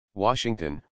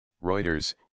Washington,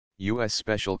 Reuters, U.S.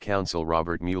 Special Counsel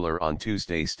Robert Mueller on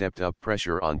Tuesday stepped up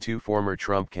pressure on two former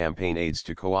Trump campaign aides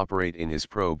to cooperate in his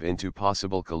probe into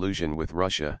possible collusion with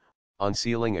Russia,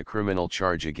 unsealing a criminal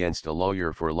charge against a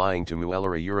lawyer for lying to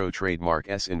Mueller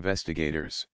trademark's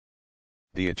investigators.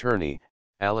 The attorney,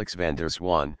 Alex van der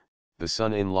Zwaan, the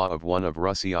son-in-law of one of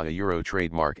Russia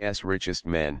trademark's richest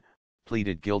men,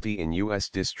 pleaded guilty in U.S.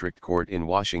 District Court in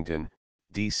Washington,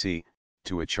 D.C.,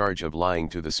 to a charge of lying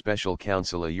to the special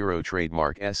counsel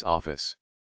trademark's office.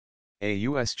 A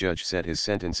U.S. judge set his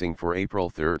sentencing for April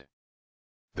 3.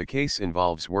 The case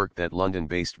involves work that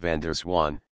London-based van der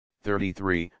Zwaan,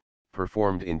 33,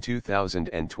 performed in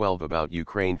 2012 about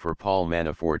Ukraine for Paul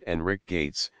Manafort and Rick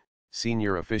Gates,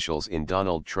 senior officials in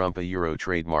Donald Trump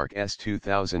trademark's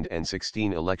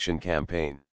 2016 election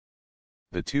campaign.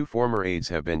 The two former aides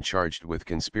have been charged with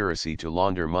conspiracy to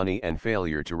launder money and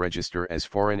failure to register as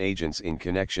foreign agents in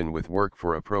connection with work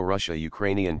for a pro-Russia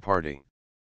Ukrainian party.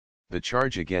 The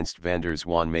charge against van der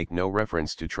Zwaan make no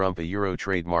reference to Trump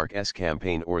trademark's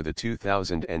campaign or the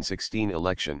 2016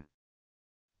 election.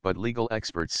 But legal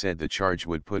experts said the charge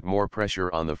would put more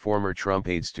pressure on the former Trump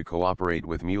aides to cooperate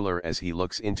with Mueller as he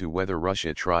looks into whether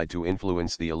Russia tried to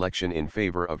influence the election in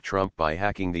favor of Trump by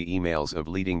hacking the emails of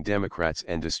leading Democrats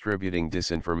and distributing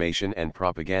disinformation and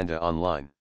propaganda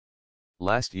online.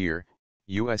 Last year,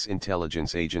 U.S.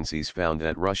 intelligence agencies found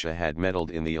that Russia had meddled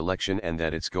in the election and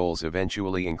that its goals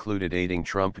eventually included aiding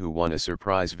Trump, who won a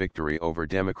surprise victory over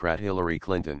Democrat Hillary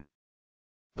Clinton.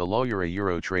 The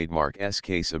lawyer trademark's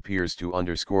case appears to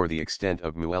underscore the extent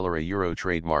of Mueller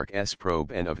trademark's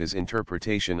probe and of his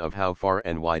interpretation of how far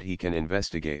and wide he can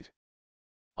investigate.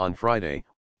 On Friday,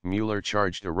 Mueller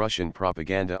charged a Russian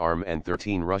propaganda arm and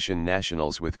 13 Russian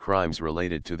nationals with crimes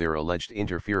related to their alleged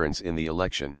interference in the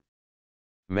election.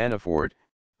 Manafort,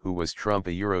 who was Trump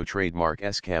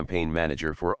trademark's campaign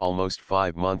manager for almost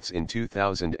 5 months in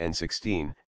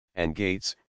 2016, and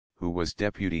Gates, who was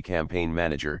deputy campaign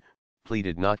manager,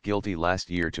 pleaded not guilty last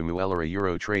year to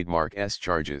Mueller trademark's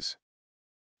charges.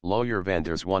 Lawyer van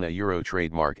der Zwaan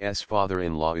trademark's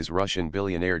father-in-law is Russian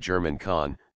billionaire German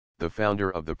Khan, the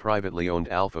founder of the privately owned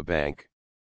Alfa Bank.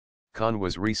 Khan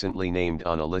was recently named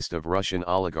on a list of Russian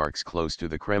oligarchs close to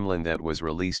the Kremlin that was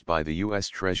released by the U.S.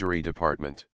 Treasury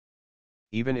Department.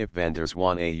 Even if van der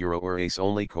Zwaan is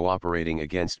only cooperating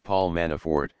against Paul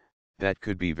Manafort, that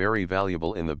could be very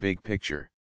valuable in the big picture.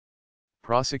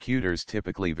 Prosecutors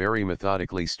typically very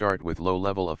methodically start with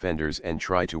low-level offenders and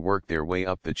try to work their way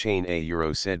up the chain,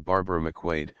 said Barbara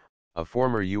McQuaid, a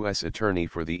former U.S. attorney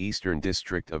for the Eastern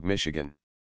District of Michigan.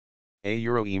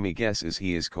 My guess is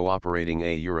he is cooperating.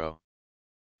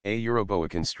 Boa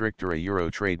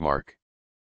constrictor trademark.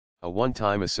 A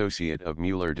one-time associate of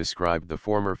Mueller described the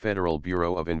former Federal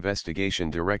Bureau of Investigation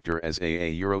director as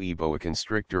a boa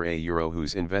constrictor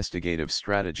whose investigative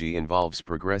strategy involves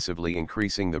progressively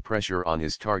increasing the pressure on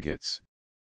his targets.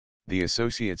 The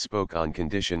associate spoke on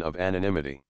condition of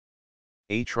anonymity.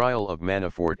 A trial of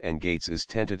Manafort and Gates is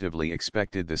tentatively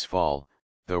expected this fall,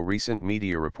 though recent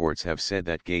media reports have said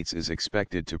that Gates is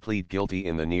expected to plead guilty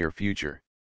in the near future.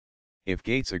 If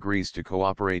Gates agrees to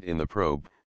cooperate in the probe,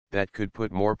 that could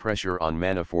put more pressure on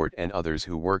Manafort and others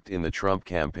who worked in the Trump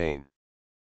campaign.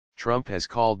 Trump has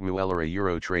called Mueller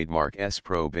trademark's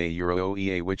probe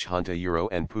a witch hunt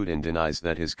and Putin denies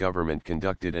that his government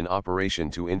conducted an operation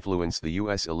to influence the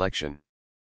U.S. election.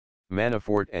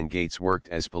 Manafort and Gates worked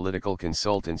as political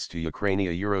consultants to Ukraine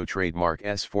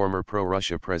trademark's former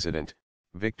pro-Russia president,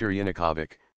 Viktor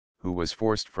Yanukovych, who was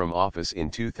forced from office in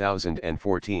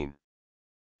 2014.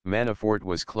 Manafort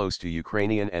was close to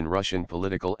Ukrainian and Russian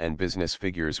political and business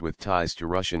figures with ties to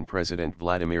Russian President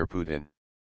Vladimir Putin.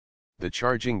 The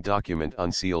charging document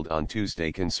unsealed on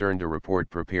Tuesday concerned a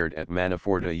report prepared at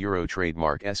Manafort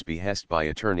trademark's behest by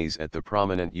attorneys at the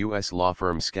prominent U.S. law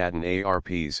firm Skadden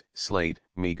Arps, Slate,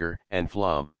 Meagher, and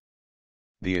Flom.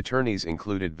 The attorneys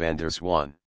included van der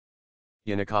Zwaan.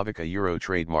 Yanukovych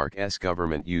trademark's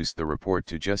government used the report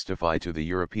to justify to the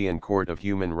European Court of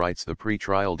Human Rights the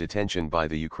pre-trial detention by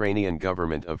the Ukrainian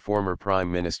government of former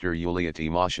Prime Minister Yulia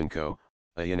Tymoshenko,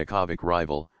 a Yanukovych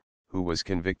rival, who was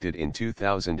convicted in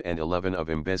 2011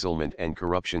 of embezzlement and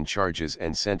corruption charges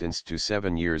and sentenced to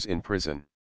 7 years in prison.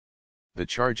 The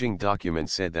charging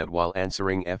document said that while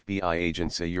answering FBI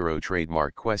agents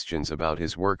trademark questions about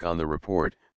his work on the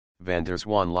report, van der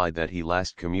Zwaan lied that he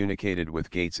last communicated with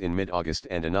Gates in mid-August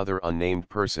and another unnamed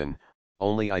person,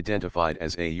 only identified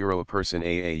as a person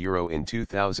in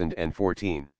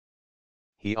 2014.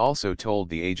 He also told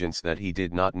the agents that he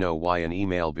did not know why an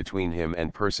email between him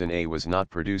and person A was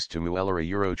not produced to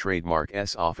Mueller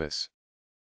trademark's office.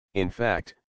 In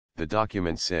fact, the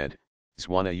document said,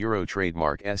 Zwana Euro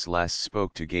trademark S last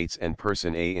spoke to Gates and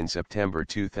person A in September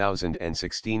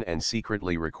 2016 and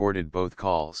secretly recorded both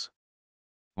calls.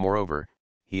 Moreover,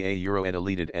 he had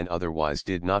deleted and otherwise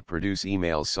did not produce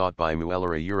emails sought by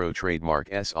Mueller Euro trademark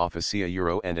S officia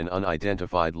Euro and an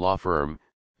unidentified law firm,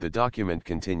 the document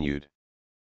continued.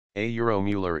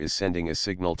 Mueller is sending a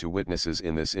signal to witnesses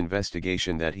in this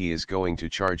investigation that he is going to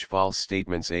charge false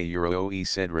statements. OE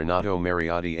said Renato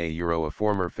Mariotti, a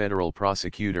former federal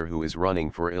prosecutor who is running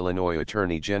for Illinois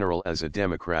Attorney General as a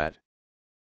Democrat.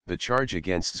 The charge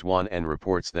against Swan and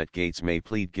reports that Gates may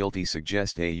plead guilty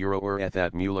suggest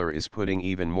that Mueller is putting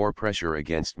even more pressure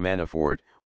against Manafort,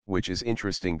 which is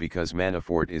interesting because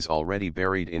Manafort is already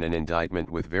buried in an indictment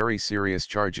with very serious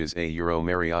charges.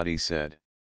 Mariotti said.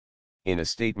 In a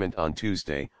statement on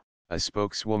Tuesday, a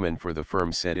spokeswoman for the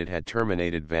firm said it had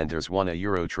terminated van der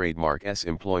Zwana trademark S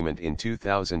employment in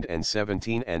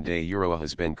 2017 and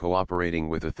has been cooperating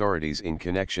with authorities in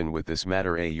connection with this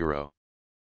matter.